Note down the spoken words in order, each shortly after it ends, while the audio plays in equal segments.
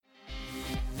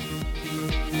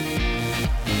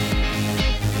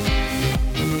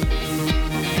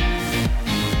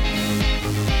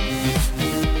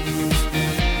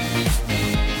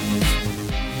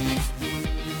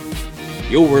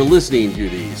You're listening to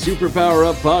the Superpower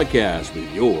Up Podcast with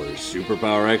your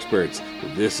superpower experts.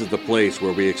 This is the place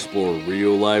where we explore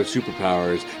real-life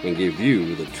superpowers and give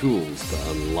you the tools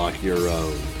to unlock your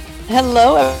own.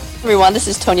 Hello, everyone. This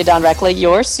is Tonya Don Reckler,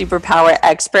 your superpower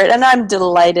expert, and I'm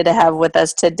delighted to have with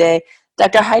us today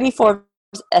Dr. Heidi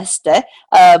Forbes-Este,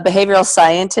 a behavioral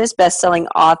scientist, best-selling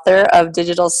author of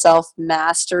Digital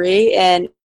Self-Mastery, and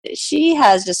she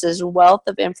has just this wealth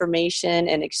of information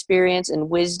and experience and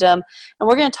wisdom. And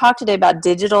we're going to talk today about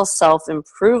digital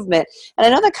self-improvement. And I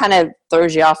know that kind of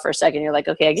throws you off for a second. You're like,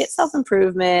 okay, I get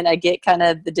self-improvement. I get kind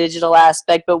of the digital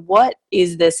aspect, but what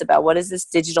is this about? What is this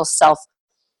digital self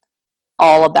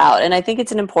all about? And I think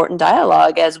it's an important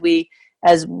dialogue as we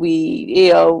recognize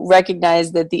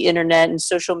that the internet and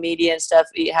social media and stuff,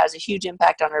 it has a huge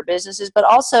impact on our businesses, but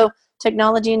also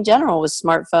technology in general with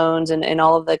smartphones and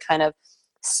all of the kind of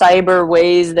cyber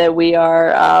ways that we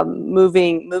are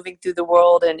moving through the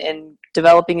world and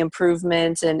developing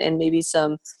improvements and maybe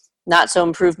some not so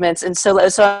improvements. And so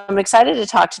I'm excited to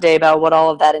talk today about what all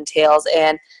of that entails.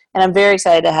 And I'm very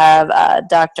excited to have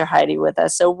Dr. Heidi with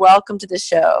us. So welcome to the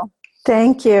show.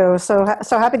 Thank you. So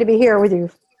happy to be here with you.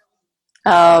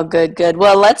 Oh, good.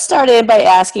 Well, let's start in by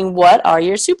asking, what are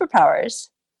your superpowers?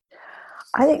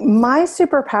 I think my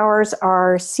superpowers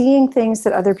are seeing things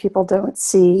that other people don't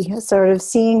see, sort of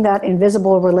seeing that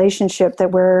invisible relationship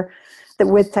that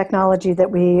with technology that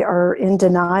we are in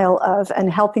denial of,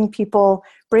 and helping people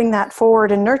bring that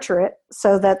forward and nurture it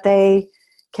so that they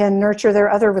can nurture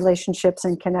their other relationships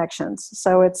and connections.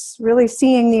 So it's really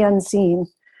seeing the unseen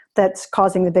that's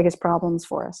causing the biggest problems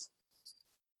for us.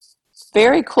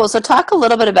 Very cool. So talk a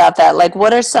little bit about that. Like,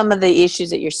 what are some of the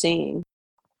issues that you're seeing?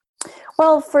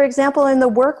 Well, for example, in the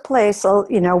workplace,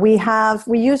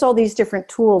 we use all these different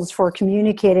tools for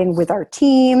communicating with our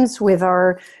teams, with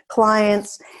our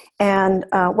clients, and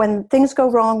when things go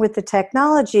wrong with the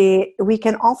technology, we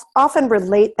can often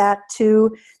relate that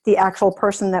to the actual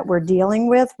person that we're dealing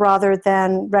with, rather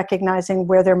than recognizing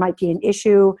where there might be an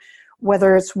issue,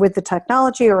 whether it's with the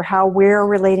technology or how we're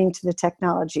relating to the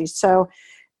technology. So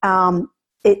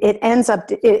it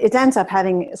ends up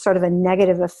having sort of a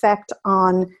negative effect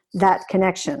on that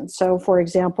connection. So, for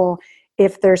example,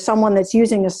 if there's someone that's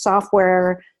using a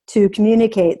software to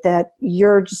communicate that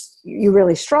you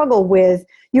really struggle with,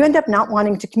 you end up not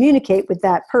wanting to communicate with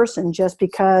that person just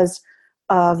because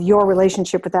of your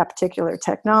relationship with that particular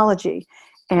technology,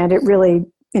 and it really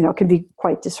can be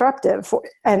quite disruptive.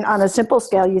 And on a simple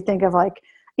scale, you think of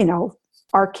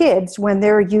our kids when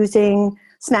they're using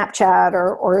Snapchat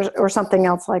or something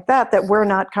else like that we're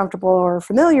not comfortable or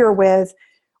familiar with,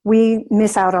 we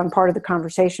miss out on part of the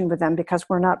conversation with them because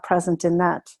we're not present in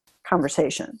that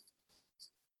conversation.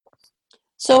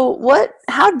 So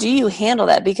how do you handle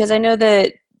that? Because I know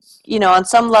that, on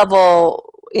some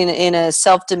level, in a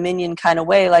self-dominion kind of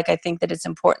way, like I think that it's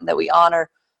important that we honor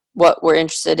what we're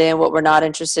interested in, what we're not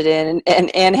interested in,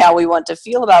 and how we want to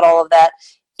feel about all of that,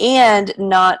 and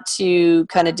not to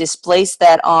kind of displace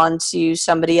that onto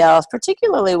somebody else,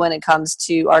 particularly when it comes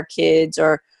to our kids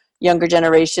or younger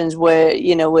generations where,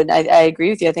 when I agree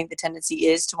with you, I think the tendency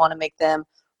is to want to make them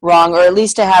wrong, or at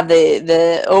least to have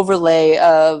the overlay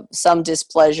of some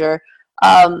displeasure.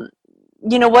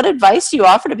 What advice do you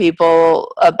offer to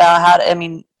people about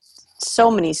so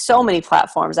many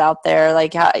platforms out there,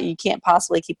 like how you can't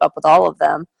possibly keep up with all of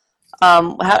them.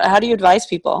 How do you advise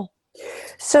people?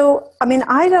 So,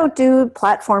 I don't do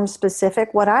platform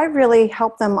specific. What I really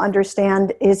help them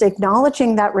understand is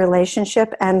acknowledging that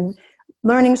relationship and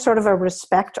learning sort of a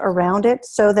respect around it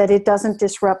so that it doesn't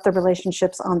disrupt the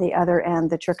relationships on the other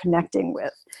end that you're connecting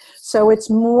with. So it's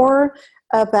more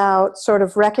about sort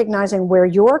of recognizing where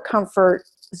your comfort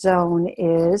zone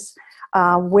is,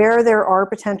 where there are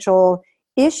potential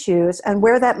issues, and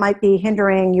where that might be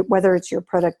hindering you, whether it's your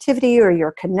productivity or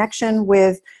your connection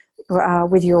with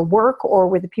your work or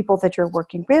with the people that you're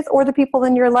working with or the people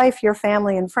in your life, your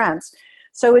family and friends.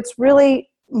 So it's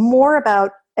really more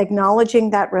about acknowledging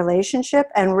that relationship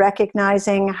and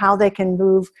recognizing how they can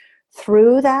move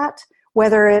through that,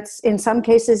 whether it's, in some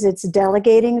cases, it's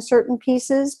delegating certain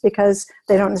pieces because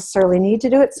they don't necessarily need to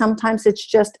do it. Sometimes it's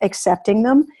just accepting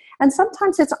them. And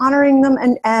sometimes it's honoring them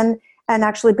and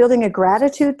actually building a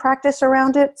gratitude practice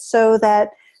around it so that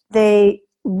they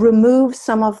remove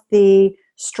some of the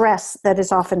stress that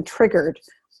is often triggered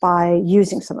by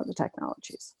using some of the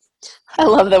technologies. I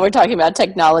love that we're talking about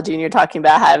technology and you're talking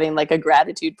about having like a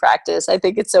gratitude practice. I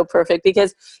think it's so perfect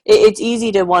because it's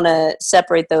easy to want to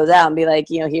separate those out and be like,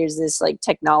 here's this like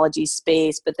technology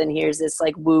space, but then here's this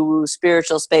like woo-woo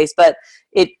spiritual space. But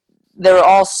they're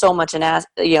all so much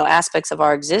aspects of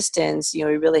our existence. We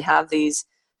really have these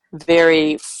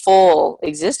very full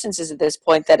existences at this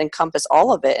point that encompass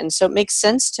all of it. And so it makes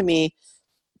sense to me,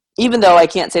 even though I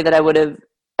can't say that I would have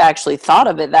actually thought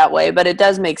of it that way, but it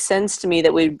does make sense to me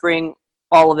that we bring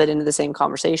all of it into the same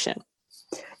conversation.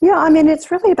 Yeah, I mean,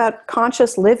 it's really about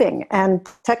conscious living, and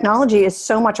technology is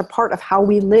so much a part of how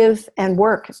we live and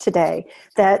work today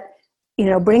that,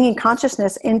 bringing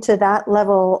consciousness into that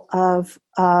level of,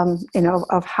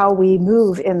 of how we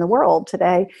move in the world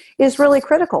today is really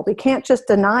critical. We can't just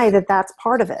deny that that's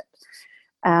part of it.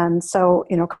 And so,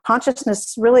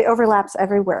 consciousness really overlaps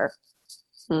everywhere.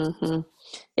 Mm-hmm.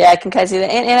 Yeah, I can kind of see that.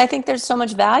 And I think there's so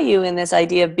much value in this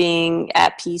idea of being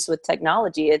at peace with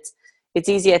technology. It's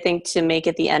easy, I think, to make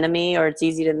it the enemy, or it's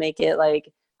easy to make it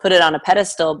like put it on a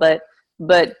pedestal, but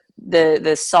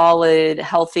the solid,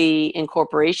 healthy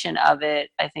incorporation of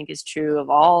it, I think, is true of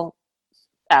all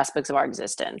aspects of our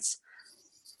existence.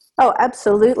 Oh,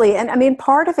 absolutely. And I mean,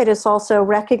 part of it is also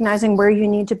recognizing where you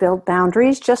need to build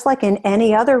boundaries, just like in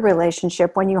any other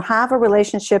relationship. When you have a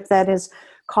relationship that is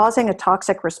causing a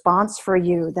toxic response for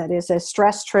you, that is a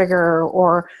stress trigger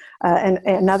or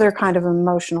another kind of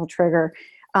emotional trigger,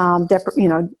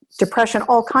 depression,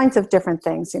 all kinds of different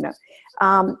things,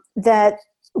 that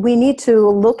we need to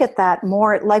look at that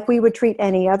more like we would treat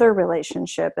any other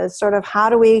relationship, as sort of how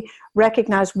do we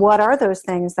recognize what are those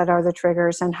things that are the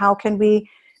triggers, and how can we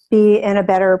be in a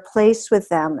better place with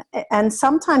them. And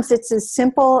sometimes it's as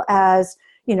simple as,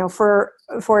 for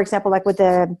example, like with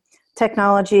the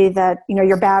technology that,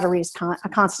 your battery's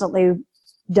constantly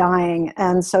dying.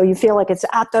 And so you feel like it's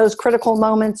at those critical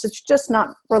moments, it's just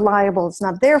not reliable. It's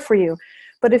not there for you.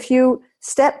 But if you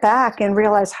step back and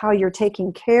realize how you're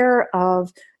taking care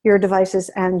of your devices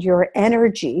and your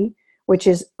energy, which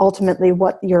is ultimately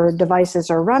what your devices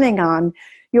are running on,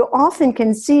 you often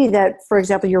can see that, for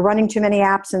example, you're running too many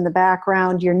apps in the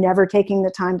background. You're never taking the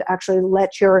time to actually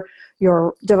let your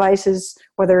devices,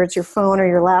 whether it's your phone or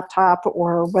your laptop,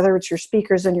 or whether it's your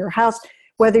speakers in your house,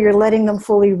 whether you're letting them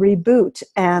fully reboot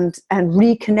and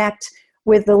reconnect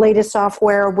with the latest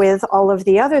software, with all of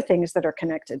the other things that are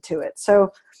connected to it.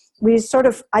 So we sort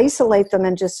of isolate them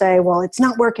and just say, well, it's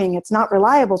not working, it's not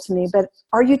reliable to me, but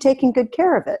are you taking good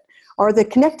care of it? Are the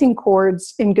connecting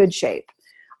cords in good shape?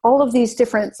 All of these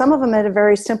different, some of them at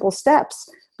very simple steps,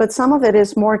 but some of it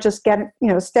is more just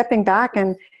stepping back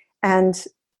and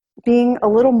being a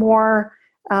little more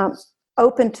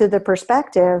open to the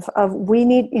perspective of we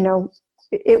need,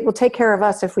 it will take care of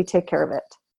us if we take care of it.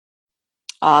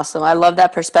 Awesome. I love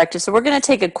that perspective. So we're going to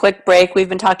take a quick break. We've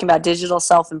been talking about digital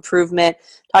self-improvement,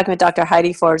 talking with Dr.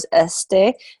 Heidi Flores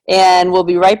Este, and we'll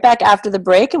be right back after the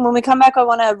break. And when we come back, I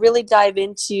want to really dive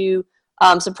into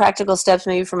some practical steps,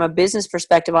 maybe from a business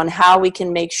perspective, on how we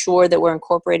can make sure that we're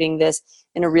incorporating this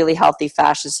in a really healthy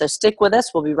fashion. So stick with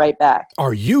us. We'll be right back.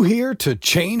 Are you here to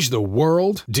change the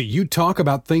world? Do you talk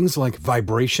about things like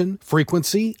vibration,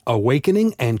 frequency,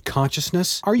 awakening, and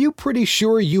consciousness? Are you pretty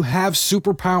sure you have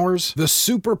superpowers? The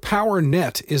Superpower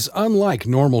Net is unlike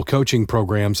normal coaching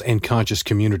programs and conscious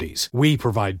communities. We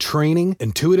provide training,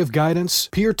 intuitive guidance,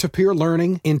 peer-to-peer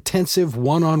learning, intensive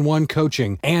one-on-one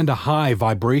coaching, and a high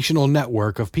vibrational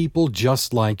network of people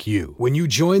just like you. When you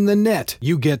join the net,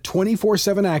 you get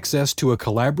 24/7 access to a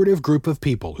collaborative group of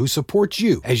people who support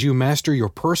you as you master your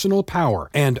personal power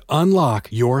and unlock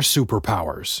your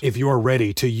superpowers. If you're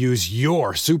ready to use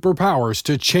your superpowers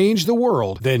to change the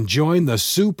world, then join the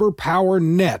Superpower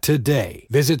Net today.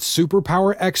 Visit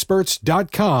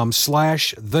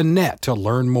superpowerexperts.com/thenet to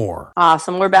learn more.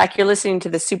 Awesome. We're back. You're listening to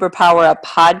the Superpower Up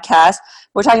podcast.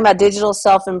 We're talking about digital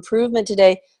self-improvement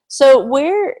today. So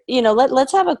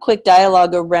let's have a quick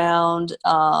dialogue around,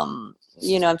 I'm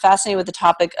fascinated with the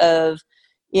topic of,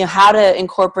 how to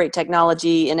incorporate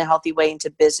technology in a healthy way into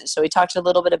business. So we talked a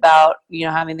little bit about,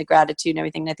 having the gratitude and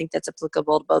everything. And I think that's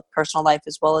applicable to both personal life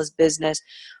as well as business.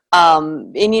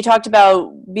 And you talked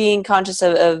about being conscious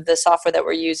of the software that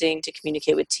we're using to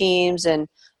communicate with teams and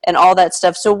all that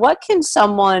stuff. So what can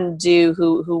someone do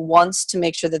who wants to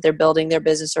make sure that they're building their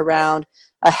business around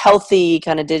a healthy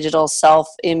kind of digital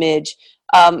self-image?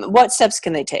 What steps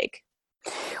can they take?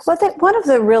 Well, I think one of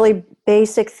the really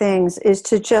basic things is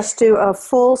to just do a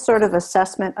full sort of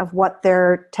assessment of what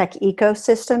their tech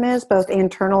ecosystem is, both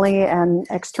internally and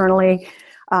externally.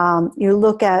 You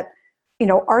look at,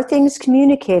 are things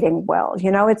communicating well?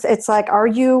 It's like, are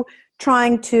you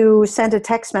trying to send a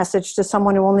text message to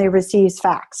someone who only receives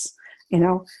fax?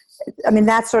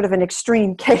 That's sort of an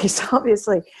extreme case,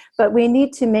 obviously, but we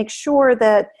need to make sure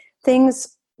that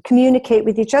things communicate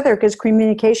with each other, because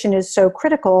communication is so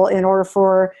critical in order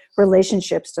for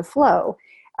relationships to flow.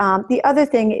 The other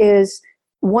thing is,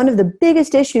 one of the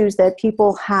biggest issues that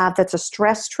people have that's a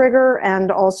stress trigger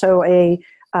and also a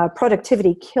a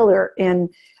productivity killer in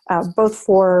both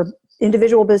for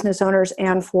individual business owners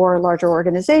and for larger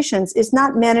organizations is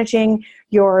not managing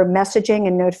your messaging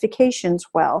and notifications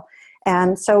well.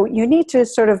 And so you need to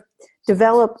sort of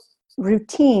develop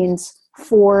routines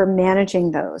for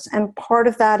managing those. And part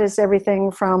of that is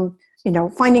everything from,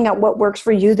 finding out what works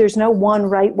for you. There's no one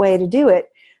right way to do it,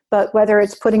 but whether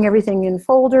it's putting everything in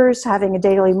folders, having a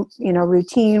daily,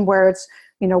 routine where it's,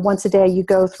 once a day you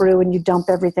go through and you dump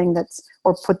everything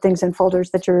or put things in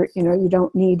folders that you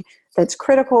don't need, that's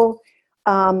critical.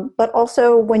 But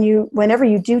also whenever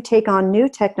you do take on new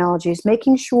technologies,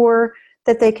 making sure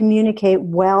that they communicate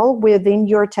well within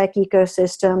your tech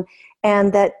ecosystem,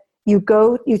 and that you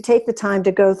take the time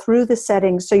to go through the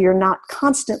settings so you're not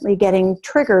constantly getting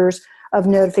triggers of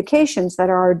notifications that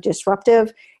are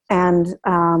disruptive, and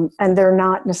they're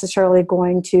not necessarily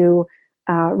going to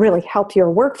really help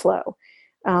your workflow.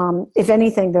 If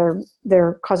anything,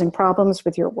 they're causing problems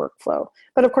with your workflow.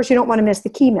 But of course, you don't want to miss the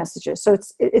key messages. So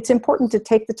it's important to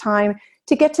take the time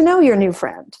to get to know your new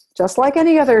friend, just like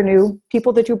any other new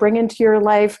people that you bring into your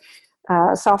life,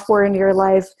 software into your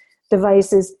life,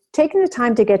 devices. Taking the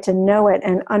time to get to know it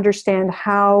and understand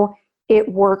how it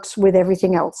works with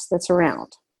everything else that's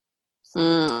around.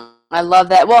 I love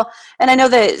that. Well, and I know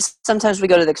that sometimes we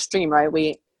go to the extreme, right?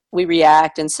 We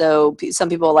react, and so some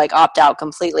people like opt out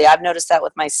completely. I've noticed that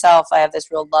with myself. I have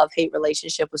this real love-hate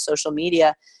relationship with social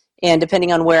media, and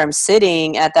depending on where I'm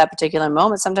sitting at that particular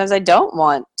moment, sometimes I don't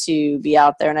want to be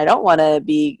out there and I don't want to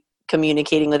be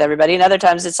communicating with everybody, and other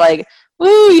times it's like,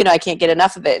 woo, I can't get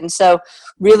enough of it. And so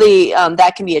really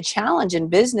that can be a challenge in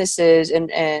businesses,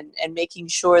 and making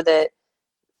sure that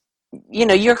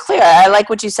you're clear. I like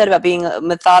what you said about being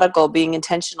methodical, being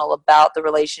intentional about the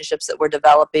relationships that we're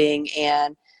developing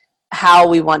and how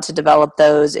we want to develop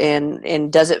those,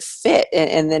 and does it fit?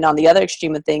 And then on the other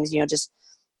extreme of things, just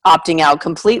opting out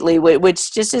completely,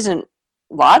 which just isn't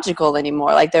logical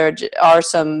anymore. Like there are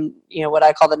some, what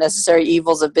I call the necessary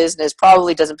evils of business.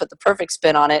 Probably doesn't put the perfect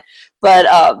spin on it, but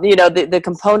the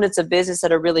components of business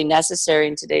that are really necessary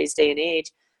in today's day and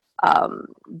age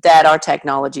that are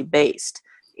technology based.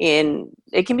 And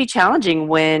it can be challenging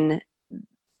when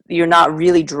you're not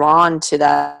really drawn to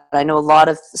that. I know a lot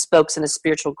of folks in the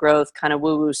spiritual growth kind of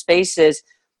woo-woo spaces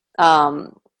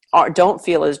don't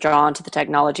feel as drawn to the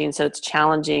technology, and so it's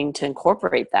challenging to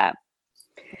incorporate that.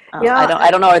 I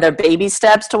don't know. Are there baby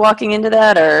steps to walking into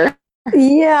that, or?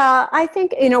 Yeah, I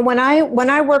think, when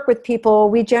I work with people,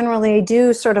 we generally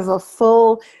do sort of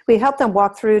we help them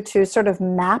walk through to sort of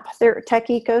map their tech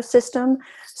ecosystem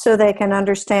so they can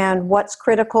understand what's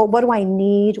critical, what do I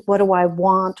need, what do I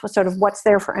want, what's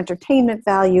there for entertainment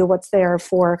value, what's there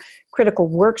for critical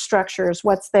work structures,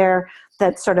 what's there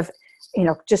that's sort of,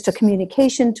 just a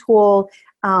communication tool,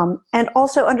 and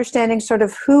also understanding sort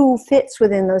of who fits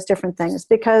within those different things.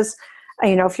 Because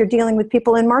if you're dealing with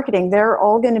people in marketing,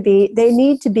 they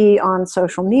need to be on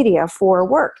social media for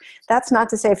work. That's not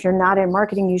to say if you're not in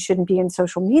marketing, you shouldn't be in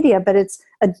social media, but it's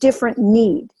a different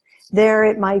need. There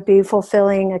it might be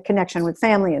fulfilling a connection with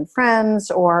family and friends,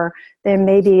 or there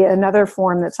may be another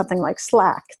form that's something like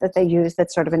Slack that they use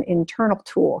that's sort of an internal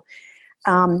tool.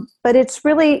 But it's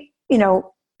really,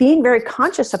 being very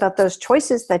conscious about those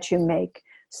choices that you make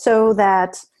so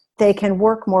that they can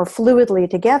work more fluidly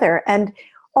together. And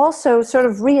also sort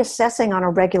of reassessing on a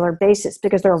regular basis,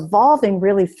 because they're evolving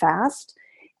really fast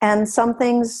and some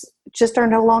things just are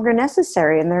no longer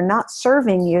necessary and they're not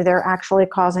serving you. They're actually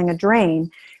causing a drain.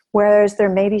 Whereas there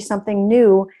may be something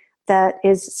new that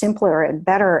is simpler and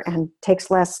better and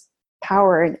takes less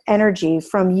power and energy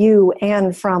from you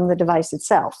and from the device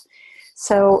itself.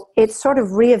 So it's sort of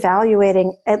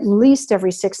reevaluating at least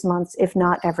every 6 months, if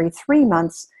not every 3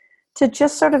 months, to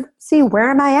just sort of see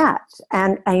where am I at,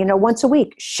 and once a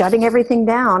week, shutting everything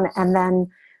down and then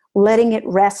letting it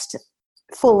rest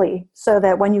fully so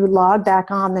that when you log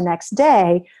back on the next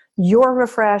day, you're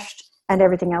refreshed and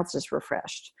everything else is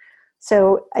refreshed.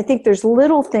 So I think there's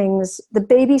little things. The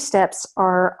baby steps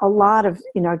are a lot of,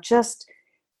 just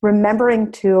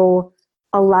remembering to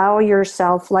allow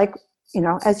yourself, like,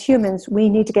 as humans, we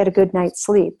need to get a good night's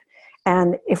sleep.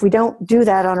 And if we don't do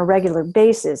that on a regular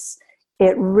basis,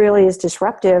 it really is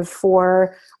disruptive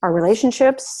for our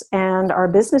relationships and our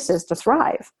businesses to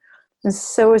thrive. And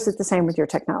so is it the same with your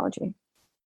technology.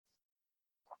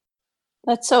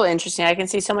 That's so interesting. I can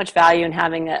see so much value in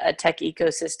having a tech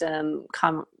ecosystem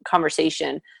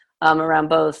conversation around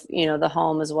both, the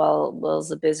home as well as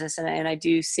the business. And I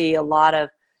do see a lot of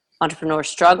entrepreneurs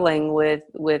struggling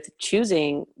with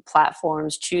choosing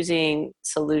platforms, choosing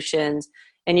solutions.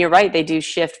 And you're right, they do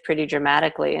shift pretty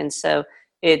dramatically. And so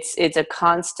it's a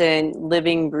constant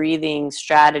living, breathing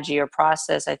strategy or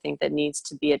process, I think, that needs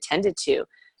to be attended to.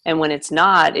 And when it's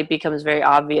not, it becomes very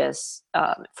obvious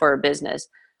for a business.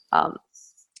 And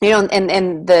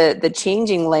the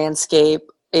changing landscape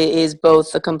is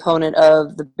both a component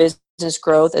of the business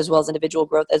growth as well as individual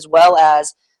growth, as well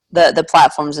as the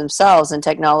platforms themselves, and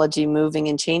technology moving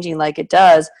and changing like it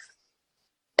does.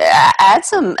 Add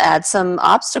some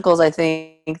obstacles, I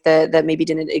think, that maybe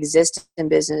didn't exist in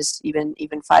business even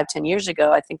 5-10 years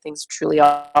ago. I think things truly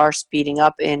are speeding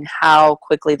up in how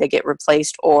quickly they get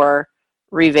replaced or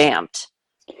revamped.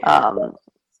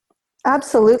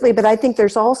 Absolutely, but I think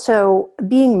there's also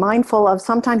being mindful of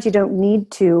sometimes you don't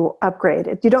need to upgrade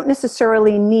it. You don't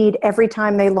necessarily need every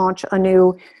time they launch a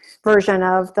new version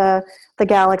of the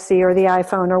Galaxy or the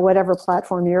iPhone or whatever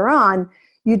platform you're on.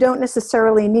 You don't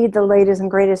necessarily need the latest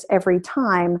and greatest every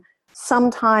time.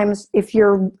 Sometimes if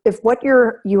what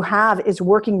you have is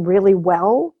working really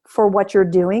well for what you're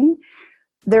doing,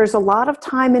 there's a lot of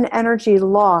time and energy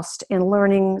lost in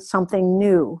learning something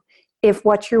new if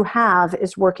what you have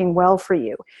is working well for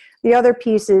you. The other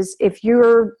piece is if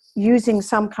you're using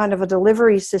some kind of a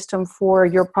delivery system for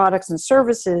your products and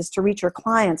services to reach your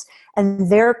clients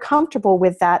and they're comfortable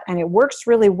with that and it works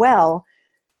really well,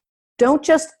 don't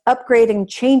just upgrade and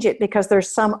change it because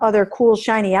there's some other cool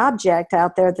shiny object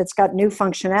out there that's got new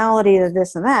functionality to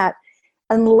this and that,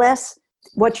 unless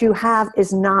what you have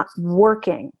is not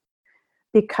working.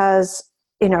 Because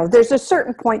there's a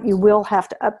certain point you will have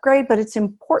to upgrade, but it's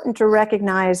important to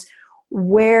recognize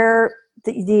where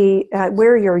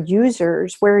where your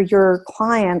users, where your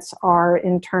clients are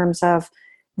in terms of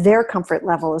their comfort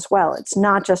level as well. It's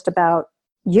not just about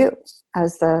you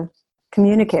as the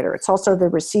communicator; it's also the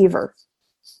receiver.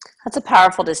 That's a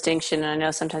powerful distinction, and I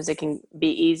know sometimes it can be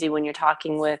easy when you're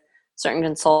talking with certain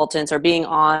consultants or being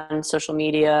on social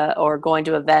media or going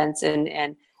to events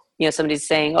and somebody's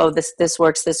saying, oh, this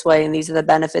works this way and these are the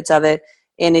benefits of it.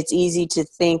 And it's easy to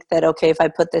think that, okay, if I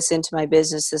put this into my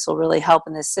business, this will really help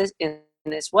in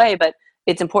this way. But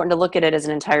it's important to look at it as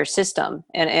an entire system.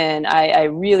 And I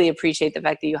really appreciate the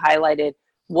fact that you highlighted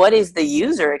what is the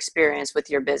user experience with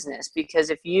your business.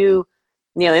 Because if it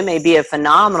may be a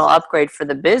phenomenal upgrade for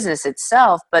the business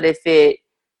itself, but if it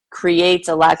creates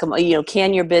a lack of,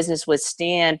 can your business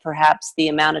withstand perhaps the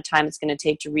amount of time it's going to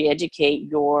take to re-educate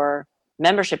your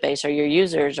membership base or your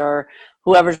users or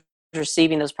whoever's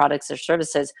receiving those products or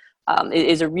services,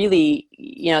 is a really,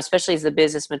 especially as the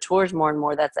business matures more and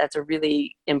more, that's a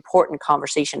really important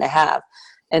conversation to have.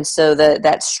 And so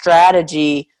that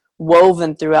strategy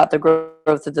woven throughout the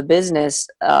growth of the business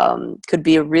could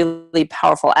be a really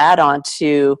powerful add-on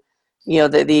to,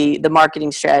 the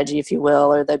marketing strategy, if you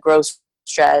will, or the growth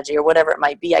strategy or whatever it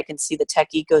might be. I can see the tech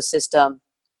ecosystem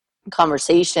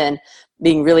conversation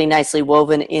being really nicely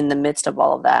woven in the midst of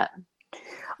all of that.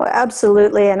 Well,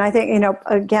 absolutely. And I think,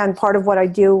 again, part of what I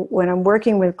do when I'm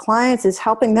working with clients is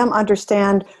helping them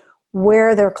understand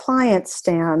where their clients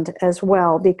stand as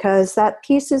well, because that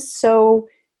piece is so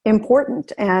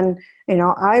important. And,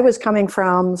 I was coming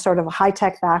from sort of a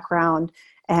high-tech background,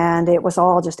 and it was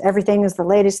all just everything is the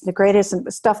latest and the greatest,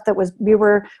 and stuff that was, we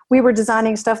were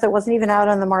designing stuff that wasn't even out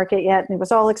on the market yet. And it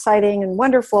was all exciting and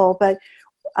wonderful. But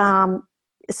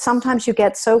sometimes you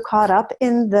get so caught up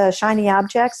in the shiny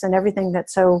objects and everything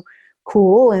that's so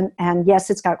cool. And yes,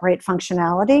 it's got great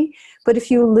functionality. But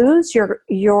if you lose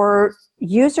your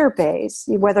user base,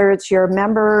 whether it's your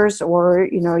members or,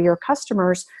 your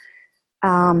customers,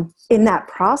 in that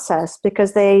process,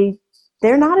 because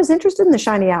they're not as interested in the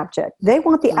shiny object. They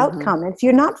want the outcome. And if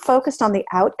you're not focused on the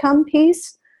outcome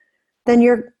piece, then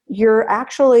you're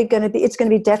actually it's going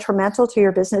to be detrimental to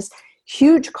your business.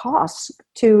 Huge costs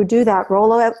to do that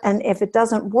rollout. And if it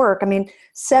doesn't work,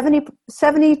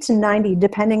 70 to 90,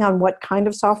 depending on what kind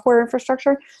of software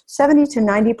infrastructure, 70 to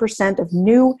 90% of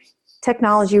new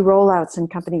technology rollouts in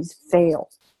companies fail.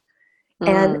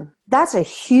 And that's a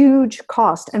huge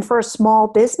cost. And for a small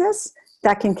business,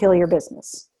 that can kill your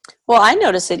business. Well, I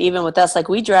notice it even with us. Like,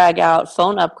 we drag out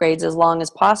phone upgrades as long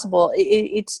as possible.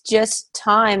 It's just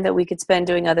time that we could spend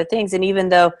doing other things. And even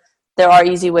though there are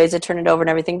easy ways to turn it over and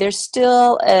everything, there's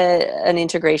still an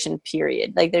integration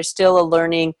period. Like, there's still a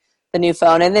learning the new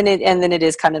phone. And then it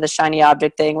is kind of the shiny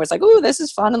object thing where it's like, oh, this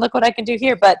is fun and look what I can do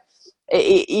here. But,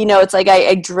 it's like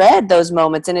I dread those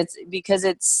moments. And it's because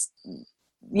it's,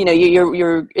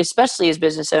 you're especially as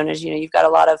business owners, you've got a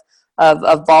lot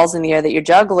of balls in the air that you're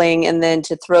juggling, and then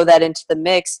to throw that into the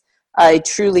mix, it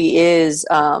truly is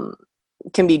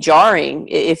can be jarring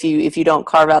if you don't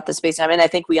carve out the space. I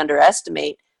think we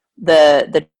underestimate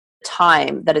the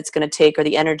time that it's going to take, or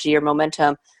the energy or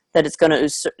momentum that it's going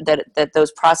to that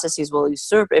those processes will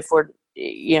usurp if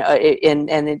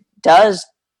and it does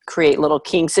create little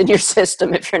kinks in your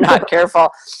system if you're not careful.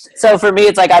 So for me,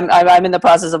 it's like I'm in the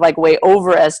process of like way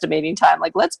overestimating time.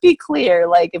 Like, let's be clear.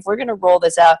 Like, if we're going to roll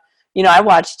this out,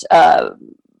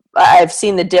 I've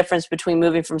seen the difference between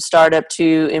moving from startup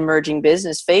to emerging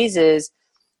business phases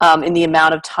in the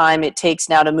amount of time it takes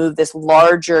now to move this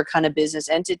larger kind of business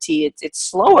entity. It's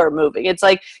slower moving. It's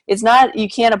like, it's not, you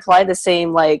can't apply the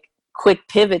same like quick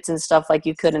pivots and stuff like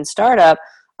you could in startup.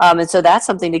 And so that's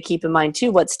something to keep in mind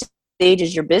too. What stage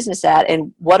is your business at,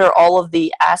 and what are all of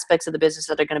the aspects of the business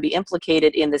that are going to be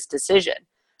implicated in this decision?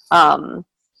 When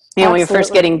you're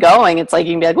first getting going, it's like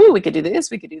you can be like, "Ooh, we could do this,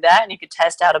 we could do that," and you could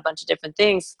test out a bunch of different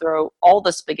things, throw all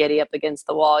the spaghetti up against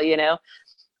the wall,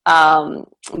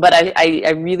 But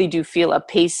I really do feel a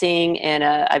pacing, and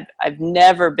I've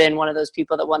never been one of those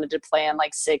people that wanted to plan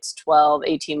like 6, 12,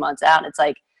 18 months out. And it's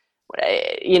like,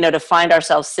 to find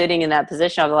ourselves sitting in that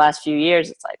position over the last few years,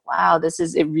 it's like, wow,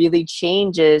 it really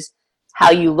changes how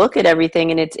you look at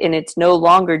everything. And it's no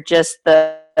longer just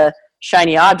the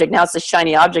shiny object. Now it's the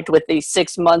shiny object with the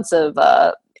 6 months of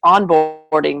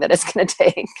onboarding that it's going to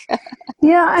take.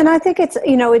 Yeah, and I think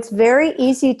it's very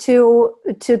easy to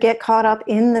get caught up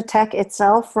in the tech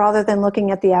itself rather than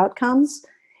looking at the outcomes.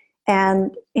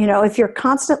 And if you're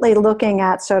constantly looking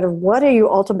at sort of what are you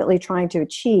ultimately trying to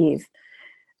achieve,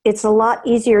 it's a lot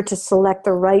easier to select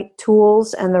the right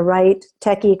tools and the right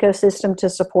tech ecosystem to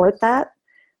support that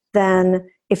than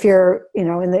if you're,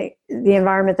 in the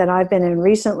environment that I've been in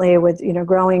recently with,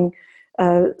 growing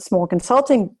a small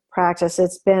consulting practice.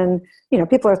 It's been,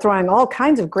 people are throwing all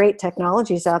kinds of great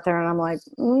technologies out there. And I'm like,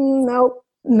 nope.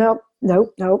 No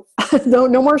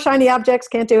more shiny objects.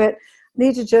 Can't do it.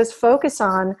 Need to just focus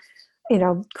on,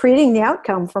 creating the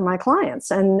outcome for my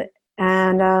clients. And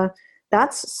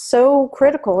that's so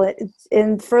critical.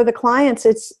 And for the clients,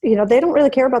 it's, they don't really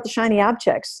care about the shiny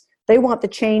objects. They want the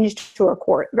change to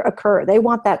occur. They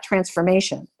want that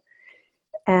transformation.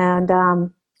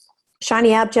 And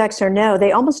shiny objects or no,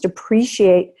 they almost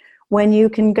appreciate when you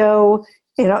can go,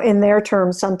 in their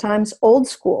terms, sometimes old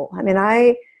school. I mean,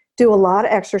 I do a lot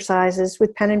of exercises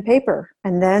with pen and paper,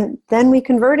 and then we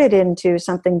convert it into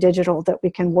something digital that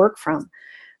we can work from.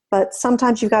 But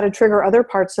sometimes you've got to trigger other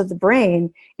parts of the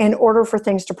brain in order for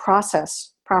things to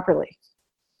process properly.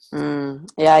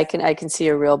 Yeah, I can see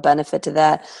a real benefit to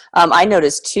that. I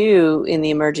noticed too in the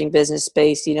emerging business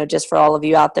space, just for all of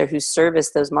you out there who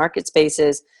service those market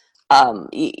spaces,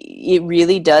 it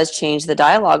really does change the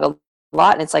dialogue a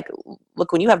lot. And it's like,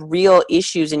 look, when you have real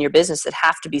issues in your business that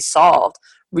have to be solved,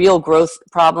 real growth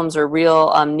problems or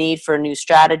real need for new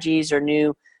strategies or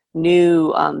new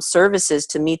services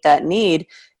to meet that need,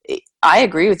 I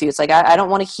agree with you. It's like, I don't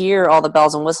want to hear all the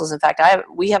bells and whistles. In fact,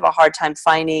 we have a hard time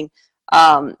finding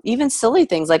even silly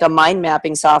things like a mind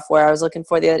mapping software I was looking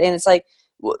for the other day. And it's like,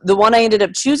 the one I ended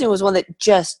up choosing was one that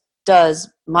just does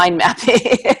mind mapping.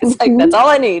 It's like, that's all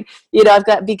I need.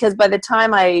 Because by the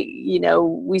time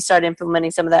we start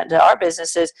implementing some of that into our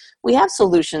businesses, we have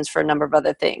solutions for a number of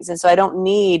other things. And so I don't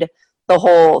need the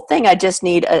whole thing. I just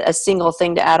need a single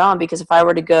thing to add on, because if I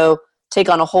were to go take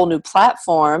on a whole new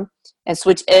platform and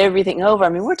switch everything over, I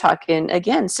mean, we're talking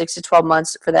again, 6 to 12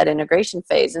 months for that integration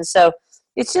phase. And so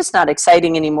it's just not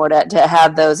exciting anymore to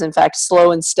have those. In fact,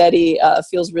 slow and steady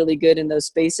feels really good in those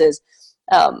spaces.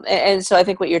 And so I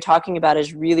think what you're talking about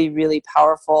is really, really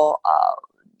powerful.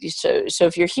 So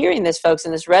if you're hearing this, folks,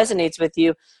 and this resonates with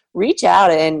you, reach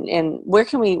out and where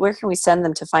can we send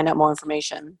them to find out more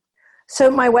information?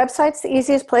 So my website's the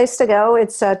easiest place to go.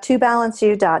 It's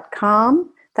 2balanceu.com.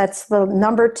 That's the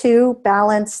number 2,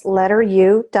 balance, letter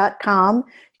U.com.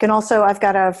 You can also, I've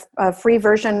got a free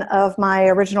version of my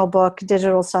original book,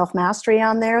 Digital Self-Mastery,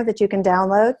 on there that you can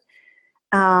download.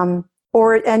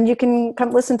 And you can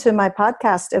come listen to my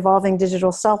podcast, Evolving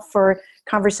Digital Self, for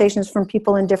conversations from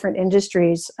people in different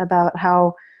industries about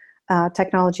how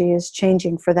technology is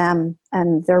changing for them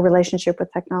and their relationship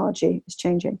with technology is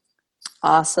changing.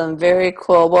 Awesome. Very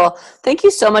cool. Well, thank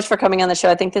you so much for coming on the show.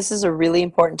 I think this is a really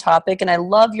important topic, and I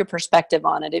love your perspective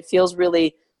on it. It feels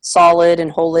really solid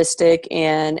and holistic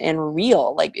and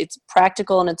real. Like, it's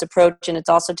practical in its approach, and it's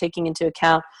also taking into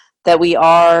account that we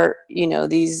are,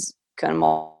 these kind of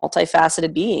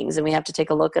multifaceted beings, and we have to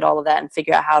take a look at all of that and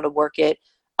figure out how to work it,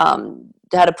 how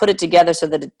to put it together so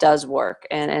that it does work.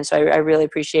 And so I really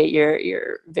appreciate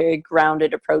your very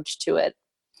grounded approach to it.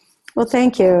 Well,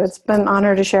 thank you. It's been an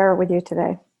honor to share it with you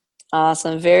today.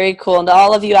 Awesome. Very cool. And to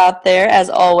all of you out there, as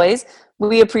always,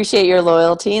 we appreciate your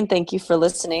loyalty and thank you for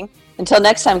listening. Until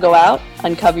next time, go out,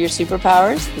 uncover your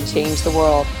superpowers, and change the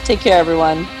world. Take care,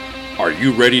 everyone. Are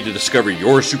you ready to discover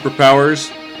your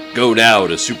superpowers? Go now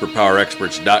to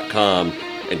superpowerexperts.com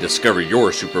and discover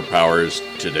your superpowers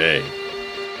today.